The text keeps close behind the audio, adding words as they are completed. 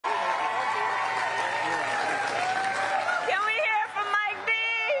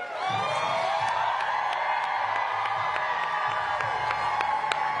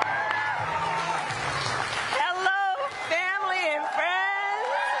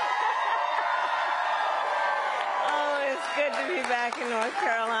good to be back in North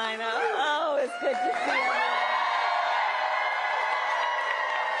Carolina. Oh, it's good to see everyone.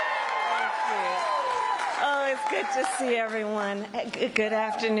 Oh, it's good to see everyone. Good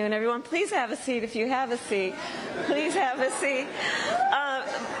afternoon, everyone. Please have a seat if you have a seat. Please have a seat.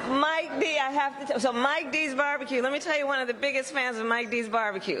 Mike D, so Mike D's Barbecue, let me tell you one of the biggest fans of Mike D's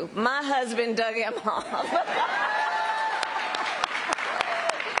Barbecue. My husband, Doug Emhoff.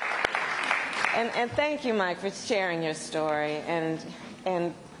 And thank you, Mike, for sharing your story. And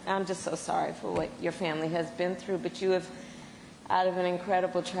I'm just so sorry for what your family has been through, but you have, out of an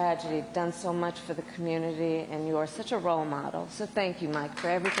incredible tragedy, done so much for the community, and you are such a role model. So thank you, Mike, for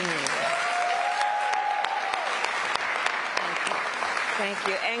everything you do. Thank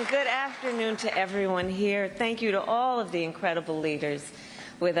you. And good afternoon to everyone here. Thank you to all of the incredible leaders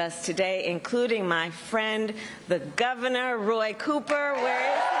with us today, including my friend, the Governor, Roy Cooper.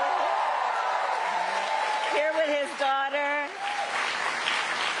 Where is he? Here with his daughter.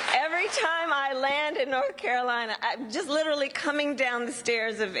 Every time I land in North Carolina, I'm just literally coming down the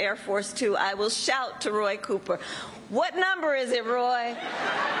stairs of Air Force Two, I will shout to Roy Cooper, "What number is it, Roy?"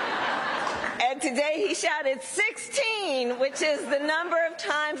 And today he shouted 16, which is the number of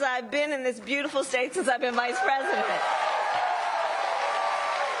times I've been in this beautiful state since I've been vice president.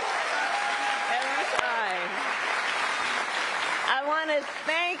 Every time. I want to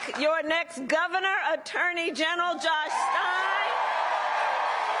thank your next governor, Attorney General Josh Stein.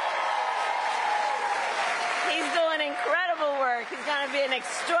 He's doing incredible work. He's going to be an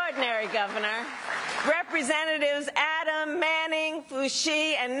extraordinary governor. Representatives Adam, Manning,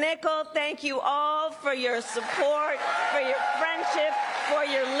 Foushee, and Nickel, thank you all for your support, for your friendship, for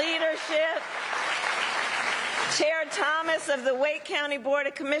your leadership. Chair Thomas of the Wake County Board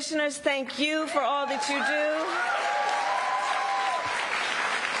of Commissioners, thank you for all that you do.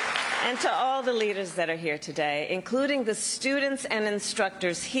 And to all the leaders that are here today, including the students and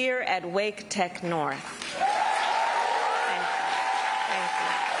instructors here at Wake Tech North.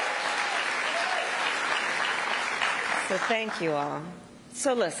 So thank you all.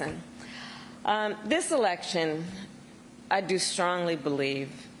 So listen, this election, I do strongly believe,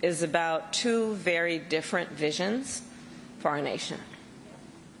 is about two very different visions for our nation.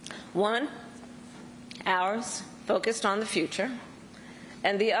 One, ours, focused on the future,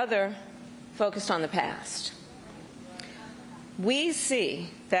 and the other, focused on the past. We see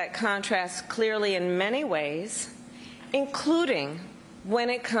that contrast clearly in many ways, including when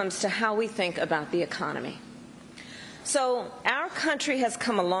it comes to how we think about the economy. So our country has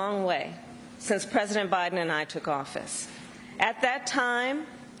come a long way since President Biden and I took office. At that time,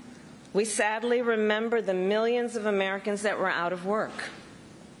 we sadly remember the millions of Americans that were out of work.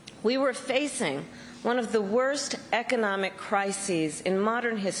 We were facing one of the worst economic crises in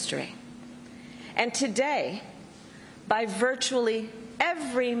modern history. And today, by virtually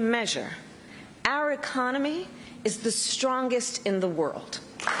every measure, our economy is the strongest in the world.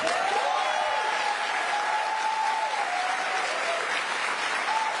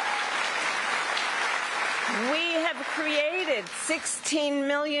 Created 16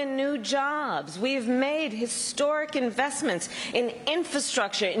 million new jobs. We've made historic investments in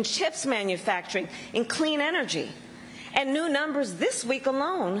infrastructure, in chips manufacturing, in clean energy. And new numbers this week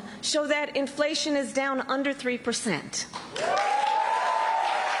alone show that inflation is down under 3%.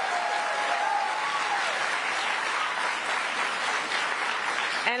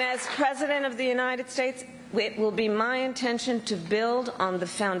 And as President of the United States, it will be my intention to build on the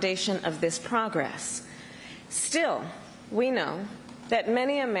foundation of this progress. Still, we know that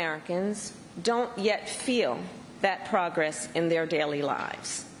many Americans don't yet feel that progress in their daily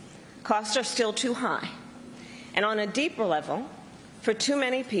lives. Costs are still too high. And on a deeper level, for too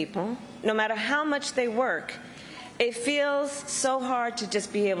many people, no matter how much they work, it feels so hard to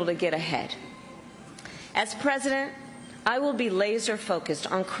just be able to get ahead. As president, I will be laser focused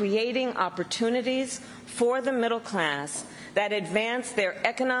on creating opportunities for the middle class that advance their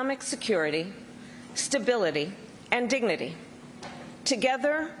economic security, stability, and dignity.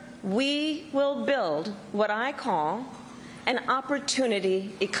 Together, we will build what I call an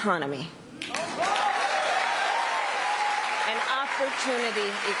opportunity economy. An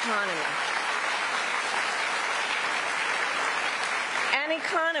opportunity economy. An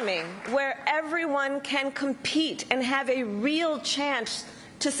economy where everyone can compete and have a real chance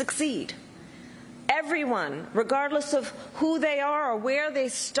to succeed. Everyone, regardless of who they are or where they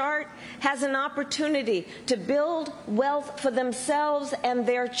start, has an opportunity to build wealth for themselves and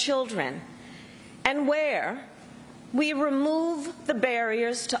their children. And where we remove the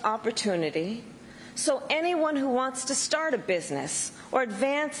barriers to opportunity so anyone who wants to start a business or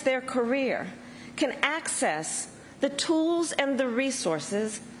advance their career can access the tools and the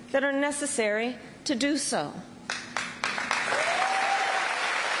resources that are necessary to do so.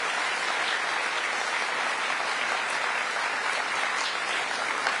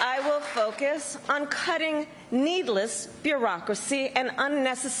 I will focus on cutting needless bureaucracy and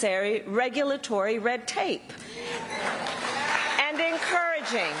unnecessary regulatory red tape,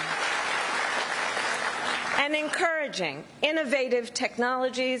 and encouraging innovative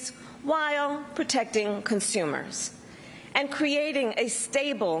technologies while protecting consumers, and creating a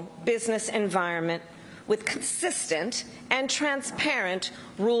stable business environment with consistent and transparent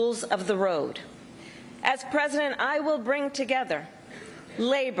rules of the road. As President, I will bring together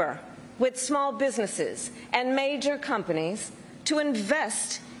labor with small businesses and major companies to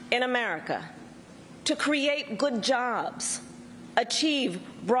invest in America, to create good jobs, achieve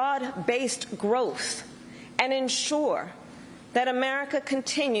broad-based growth, and ensure that America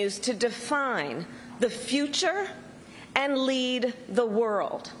continues to define the future and lead the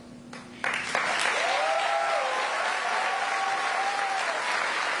world.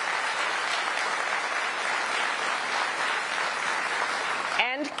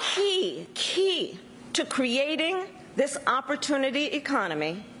 And key to creating this opportunity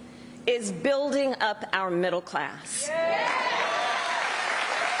economy is building up our middle class.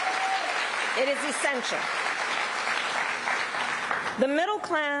 It is essential. The middle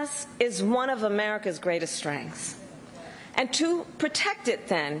class is one of America's greatest strengths. And to protect it,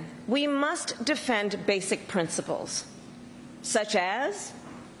 then, we must defend basic principles, such as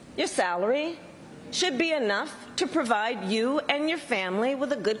your salary should be enough to provide you and your family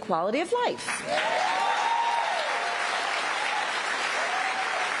with a good quality of life.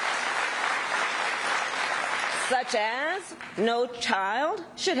 Such as no child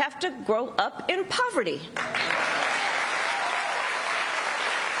should have to grow up in poverty.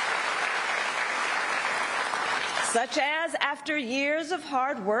 Such as after years of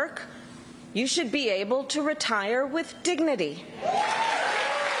hard work, you should be able to retire with dignity.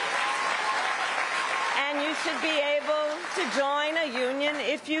 And you should be able to join a union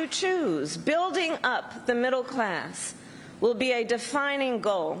if you choose. Building up the middle class will be a defining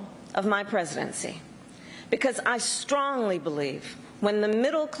goal of my presidency, because I strongly believe when the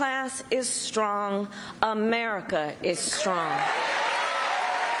middle class is strong, America is strong.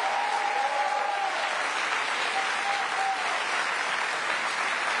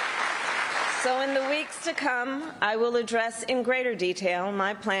 So in the weeks to come, I will address in greater detail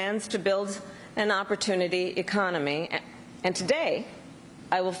my plans to build an opportunity economy. And today,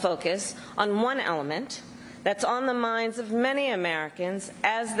 I will focus on one element that's on the minds of many Americans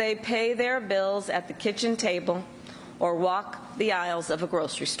as they pay their bills at the kitchen table or walk the aisles of a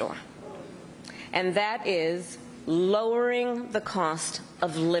grocery store. And that is lowering the cost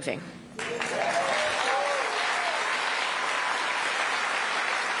of living.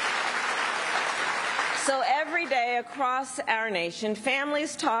 So every day across our nation,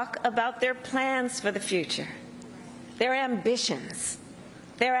 families talk about their plans for the future, their ambitions,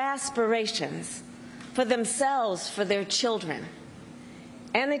 their aspirations for themselves, for their children.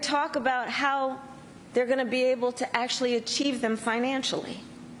 And they talk about how they're going to be able to actually achieve them financially.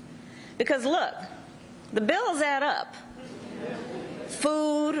 Because look, the bills add up.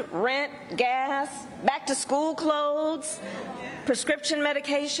 Food, rent, gas, back-to-school clothes, prescription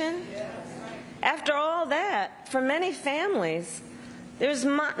medication. After all that, for many families, there's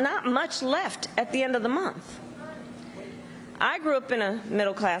not much left at the end of the month. I grew up in a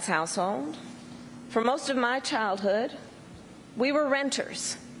middle-class household. For most of my childhood, we were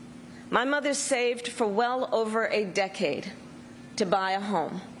renters. My mother saved for well over a decade to buy a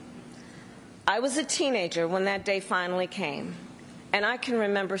home. I was a teenager when that day finally came, and I can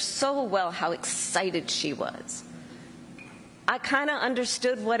remember so well how excited she was. I kind of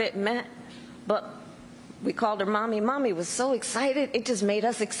understood what it meant, but we called her Mommy. Mommy was so excited, it just made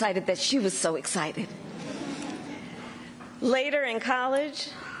us excited that she was so excited. Later in college,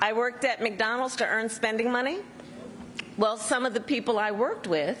 I worked at McDonald's to earn spending money. Well, some of the people I worked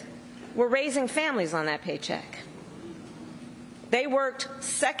with were raising families on that paycheck. They worked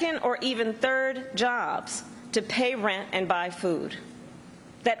second or even third jobs to pay rent and buy food.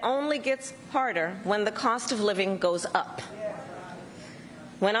 That only gets harder when the cost of living goes up.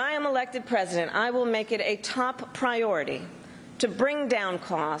 When I am elected president, I will make it a top priority to bring down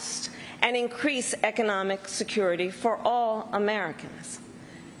costs and increase economic security for all Americans.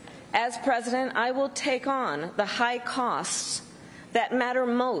 As president, I will take on the high costs that matter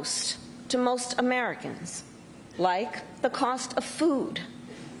most to most Americans, like the cost of food.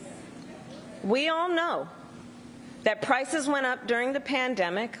 We all know that prices went up during the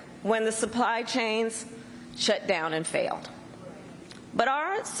pandemic when the supply chains shut down and failed. But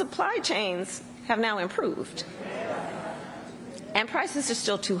our supply chains have now improved, and prices are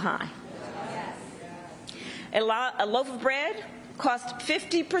still too high. A loaf of bread costs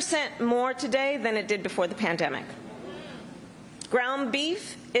 50% more today than it did before the pandemic. Ground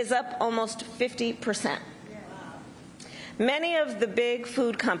beef is up almost 50%. Many of the big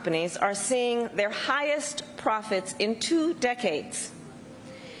food companies are seeing their highest profits in 2 decades.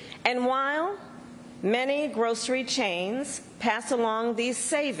 And while many grocery chains pass along these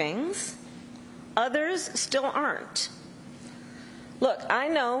savings, others still aren't. Look, I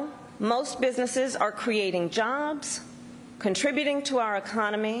know most businesses are creating jobs, contributing to our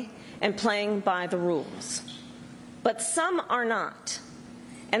economy, and playing by the rules. But some are not.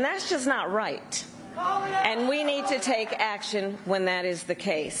 And that's just not right. And we need to take action when that is the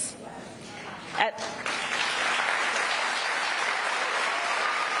case.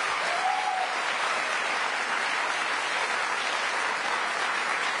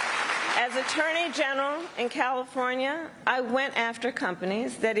 As Attorney General in California, I went after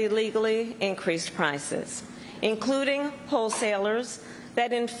companies that illegally increased prices, including wholesalers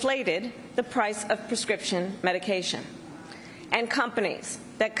that inflated the price of prescription medication, and companies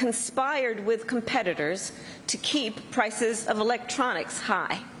that conspired with competitors to keep prices of electronics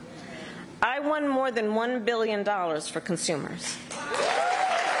high. I won more than $1 billion for consumers.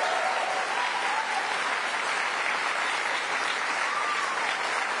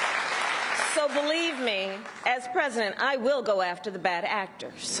 So believe me, as president, I will go after the bad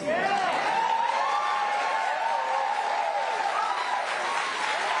actors.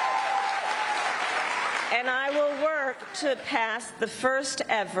 And I will work to pass the first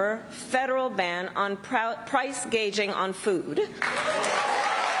ever federal ban on price gauging on food.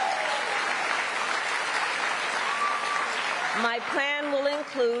 My plan will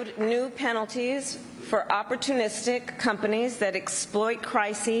include new penalties for opportunistic companies that exploit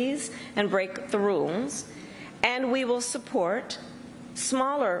crises and break the rules, and we will support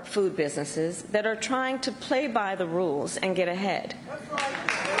smaller food businesses that are trying to play by the rules and get ahead.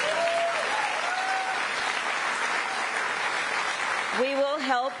 We will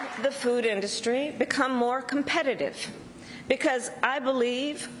help the food industry become more competitive, because I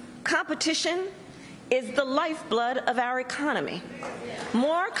believe competition is the lifeblood of our economy.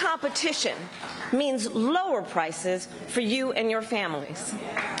 More competition means lower prices for you and your families.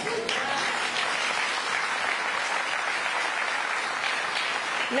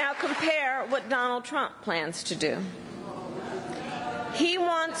 Now compare what Donald Trump plans to do. He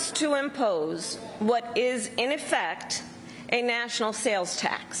wants to impose what is, in effect, a national sales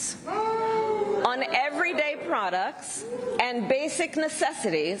tax on everyday products and basic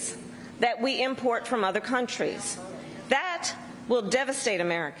necessities that we import from other countries. That will devastate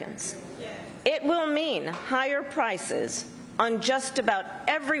Americans. It will mean higher prices on just about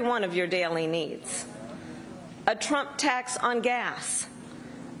every one of your daily needs. A Trump tax on gas,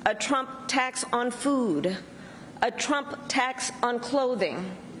 a Trump tax on food, a Trump tax on clothing,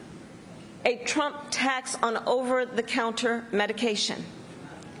 a Trump tax on over-the-counter medication.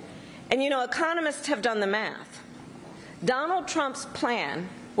 And you know, economists have done the math. Donald Trump's plan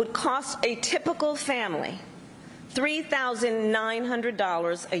would cost a typical family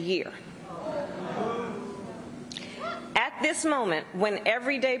 $3,900 a year. At this moment, when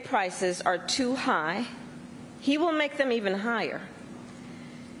everyday prices are too high, he will make them even higher.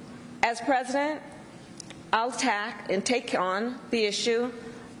 As president, I'll attack and take on the issue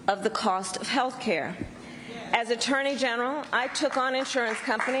of the cost of health care. As Attorney General, I took on insurance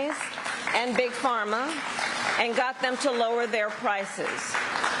companies and Big Pharma and got them to lower their prices.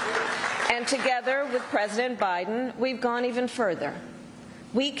 And together with President Biden, we've gone even further.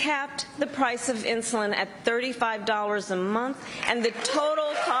 We capped the price of insulin at $35 a month, and the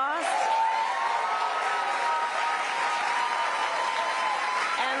total cost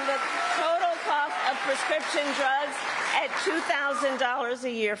of prescription drugs at $2,000 a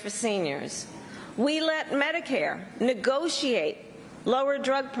year for seniors. We let Medicare negotiate lower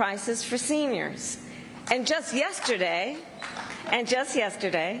drug prices for seniors. And just yesterday,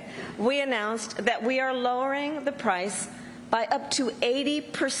 we announced that we are lowering the price by up to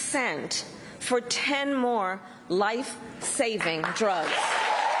 80% for 10 more life-saving drugs.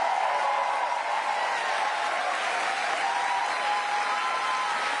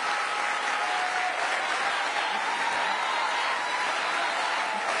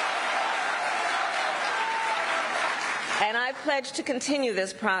 And I pledge to continue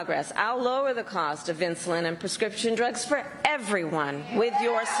this progress. I'll lower the cost of insulin and prescription drugs for everyone with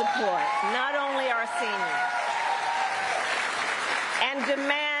your support, not only our seniors. And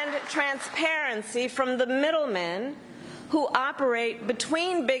demand demand transparency from the middlemen who operate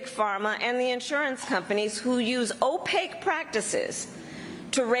between Big Pharma and the insurance companies who use opaque practices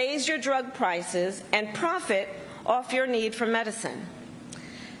to raise your drug prices and profit off your need for medicine.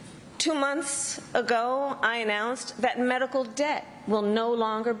 2 months ago, I announced that medical debt will no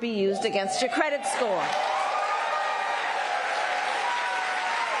longer be used against your credit score.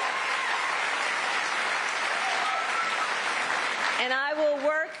 And I will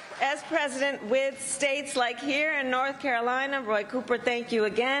work as president with states like here in North Carolina, Roy Cooper, thank you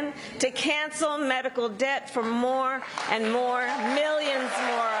again, to cancel medical debt for more and more, millions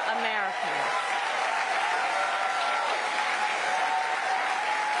more Americans.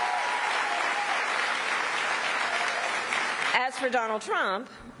 As for Donald Trump,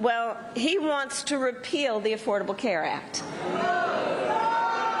 well, he wants to repeal the Affordable Care Act,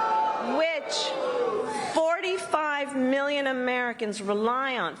 which 45 million Americans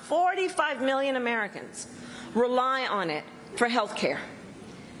rely on. 45 million Americans rely on it for health care.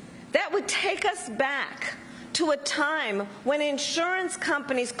 That would take us back to a time when insurance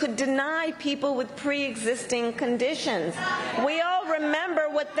companies could deny people with pre-existing conditions. We all remember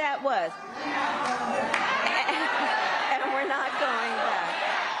what that was. And we're not going back.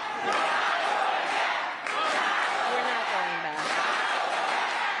 We're not going back.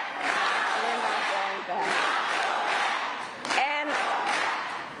 We're not going back.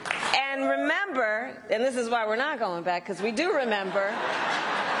 And remember, and this is why we're not going back, because we do remember,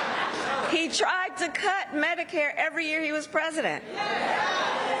 he tried to cut Medicare every year he was president,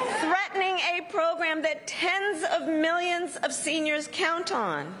 threatening a program that tens of millions of seniors count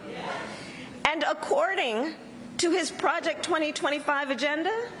on. And according to his Project 2025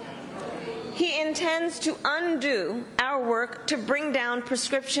 agenda, he intends to undo our work to bring down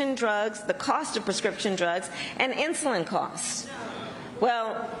prescription drugs, the cost of prescription drugs, and insulin costs.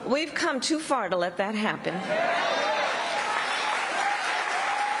 Well, we've come too far to let that happen.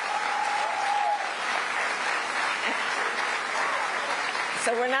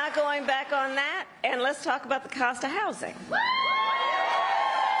 So we're not going back on that, and let's talk about the cost of housing.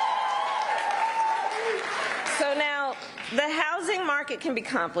 So now, the housing market can be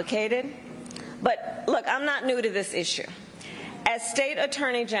complicated, but look, I'm not new to this issue. As State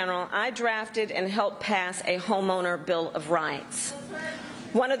Attorney General, I drafted and helped pass a homeowner Bill of Rights,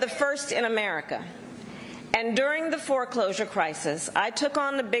 one of the first in America. And during the foreclosure crisis, I took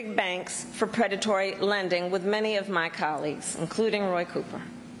on the big banks for predatory lending with many of my colleagues, including Roy Cooper,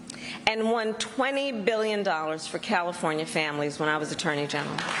 and won $20 billion for California families when I was Attorney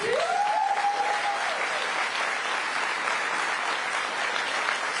General.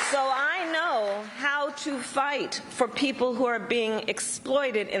 So I know how to fight for people who are being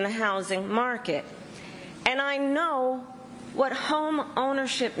exploited in the housing market. And I know what home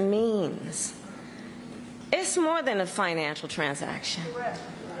ownership means. It's more than a financial transaction.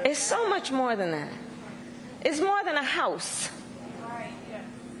 It's so much more than that. It's more than a house.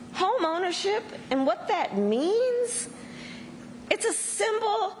 Home ownership and what that means, it's a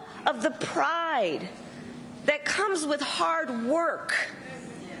symbol of the pride that comes with hard work.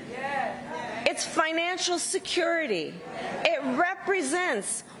 It's financial security. It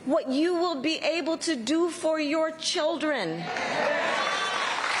represents what you will be able to do for your children.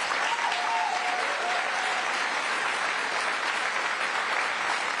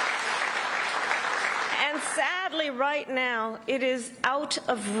 Sadly, right now, it is out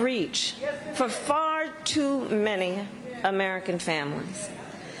of reach for far too many American families.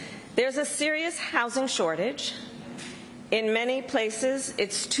 There's a serious housing shortage. In many places,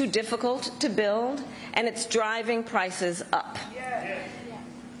 it's too difficult to build, and it's driving prices up.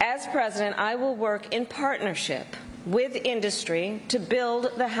 As president, I will work in partnership with industry to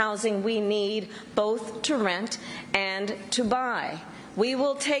build the housing we need, both to rent and to buy. We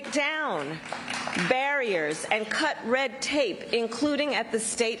will take down barriers and cut red tape, including at the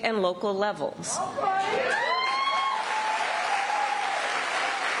state and local levels.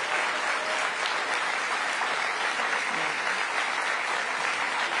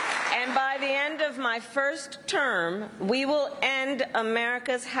 And by the end of my first term, we will end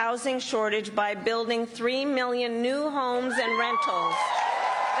America's housing shortage by building 3 million new homes and rentals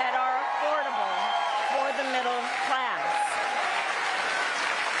that are affordable for the middle class.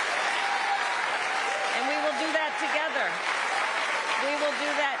 Together. We will do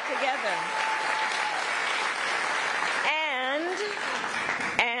that together.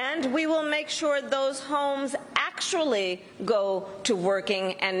 And we will make sure those homes actually go to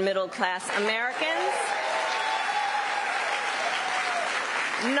working and middle class Americans,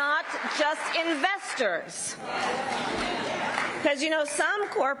 not just investors. Because, you know, some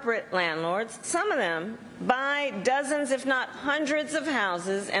corporate landlords, some of them, buy dozens, if not hundreds of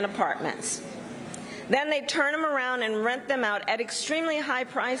houses and apartments. Then they turn them around and rent them out at extremely high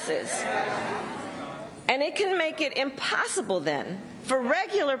prices. And it can make it impossible then for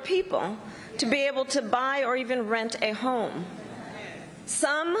regular people to be able to buy or even rent a home.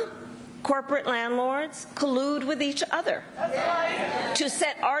 Some corporate landlords collude with each other to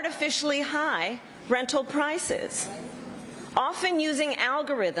set artificially high rental prices, often using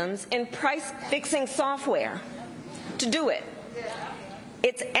algorithms in price-fixing software to do it.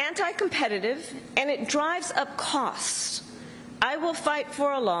 It's anti-competitive and it drives up costs. I will fight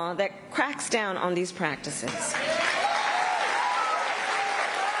for a law that cracks down on these practices.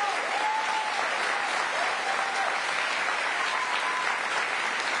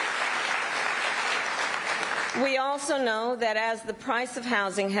 We also know that as the price of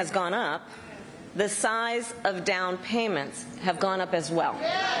housing has gone up, the size of down payments have gone up as well.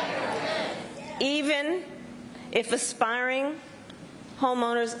 Even if aspiring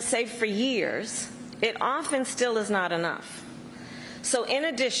homeowners save for years, it often still is not enough. So in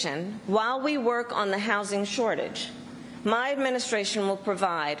addition, while we work on the housing shortage, my administration will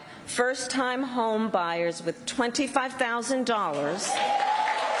provide first-time home buyers with $25,000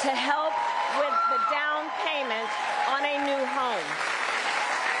 to help with the down payment on a new home.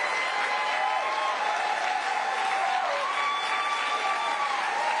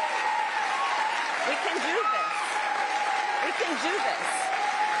 We can do this. We can do this.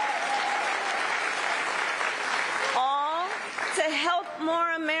 All to help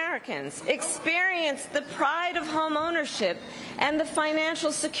more Americans experience the pride of home ownership and the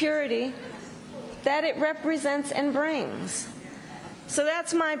financial security that it represents and brings. So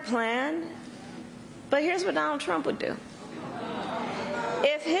that's my plan. But here's what Donald Trump would do.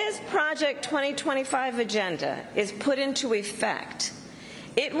 If his Project 2025 agenda is put into effect,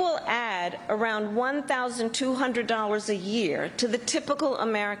 it will add around $1,200 a year to the typical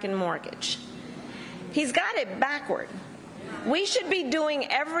American mortgage. He's got it backward. We should be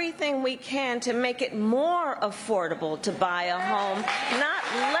doing everything we can to make it more affordable to buy a home, not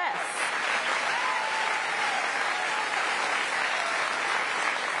less.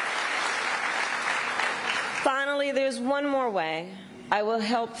 Finally, there's one more way I will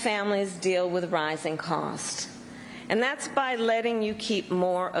help families deal with rising costs, and that's by letting you keep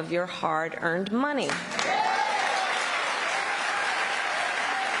more of your hard-earned money.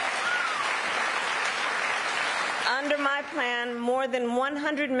 Under my plan, more than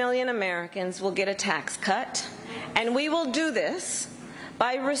 100 million Americans will get a tax cut, and we will do this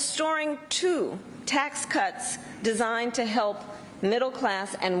by restoring 2 tax cuts designed to help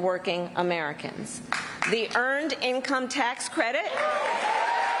middle-class and working Americans: the Earned Income Tax Credit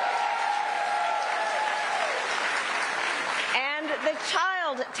and the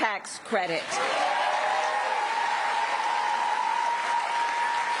Child Tax Credit.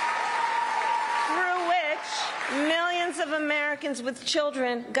 Through which millions of Americans with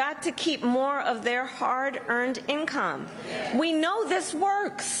children got to keep more of their hard-earned income. We know this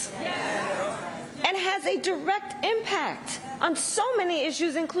works and has a direct impact on so many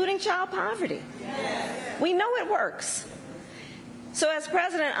issues, including child poverty. We know it works. So as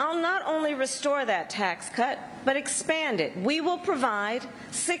president, I'll not only restore that tax cut, but expand it. We will provide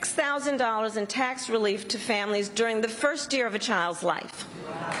 $6,000 in tax relief to families during the first year of a child's life.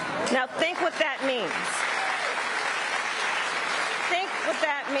 Now think what that means. Think what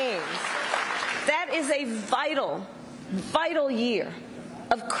that means. That is a vital, vital year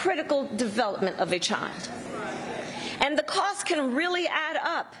of critical development of a child. And the cost can really add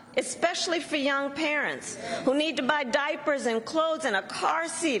up, especially for young parents who need to buy diapers and clothes and a car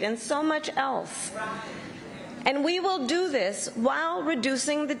seat and so much else. And we will do this while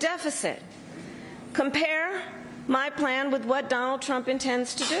reducing the deficit. Compare my plan with what Donald Trump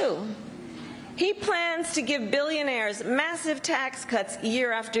intends to do. He plans to give billionaires massive tax cuts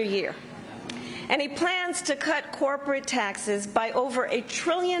year after year. And he plans to cut corporate taxes by over $1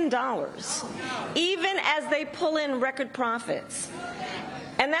 trillion, even as they pull in record profits.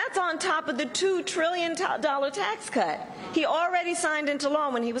 And that's on top of the $2 trillion tax cut he already signed into law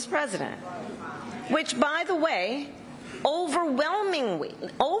when he was president, which, by the way, overwhelmingly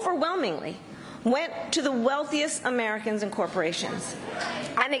went to the wealthiest Americans and corporations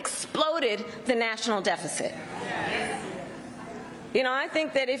and exploded the national deficit. You know, I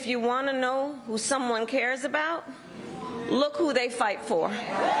think that if you want to know who someone cares about, look who they fight for. Look who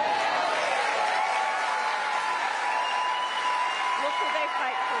they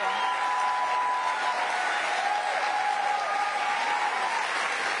fight for.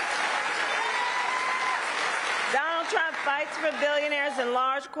 Donald Trump fights for billionaires and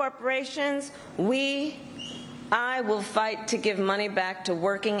large corporations, I will fight to give money back to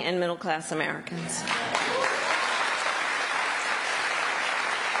working and middle-class Americans.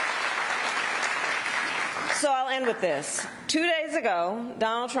 So I'll end with this. 2 days ago,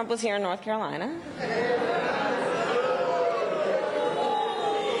 Donald Trump was here in North Carolina.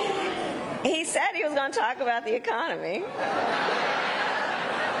 He said he was going to talk about the economy.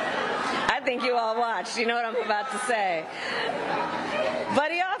 I think you all watched. You know what I'm about to say.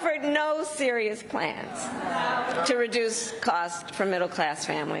 But he offered no serious plans to reduce costs for middle-class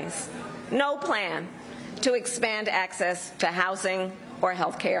families. No plan to expand access to housing or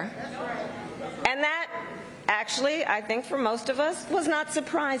health care. And that, actually, I think for most of us, was not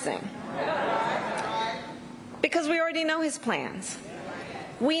surprising. Because we already know his plans.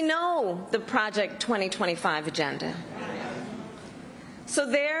 We know the Project 2025 agenda. So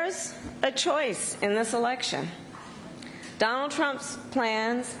there's a choice in this election. Donald Trump's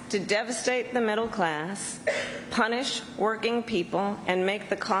plans to devastate the middle class, punish working people, and make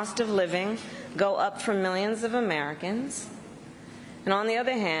the cost of living go up for millions of Americans. And on the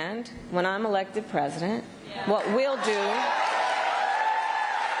other hand, when I'm elected president, what we will do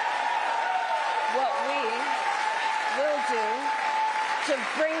to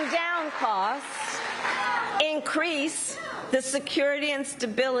bring down costs, increase the security and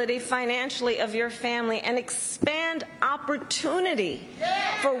stability financially of your family, and expand opportunity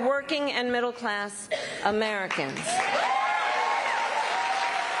for working and middle-class Americans.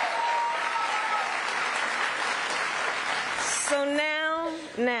 So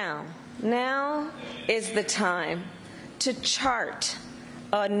now is the time to chart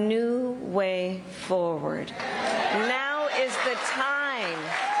a new way forward. Now is the time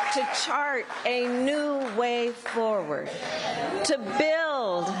to chart a new way forward, to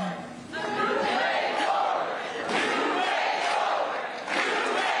build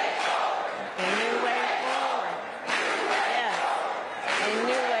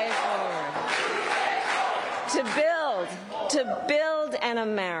an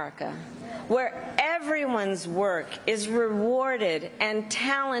America where everyone's work is rewarded and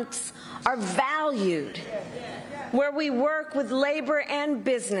talents are valued, where we work with labor and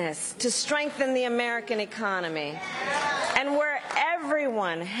business to strengthen the American economy, and where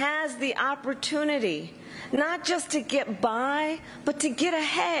everyone has the opportunity not just to get by, but to get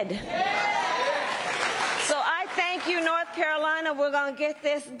ahead. So I thank you, North Carolina. We're going to get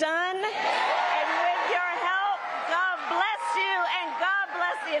this done. And with your help, God bless you, and God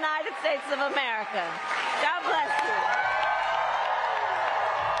bless the United States of America. God bless you.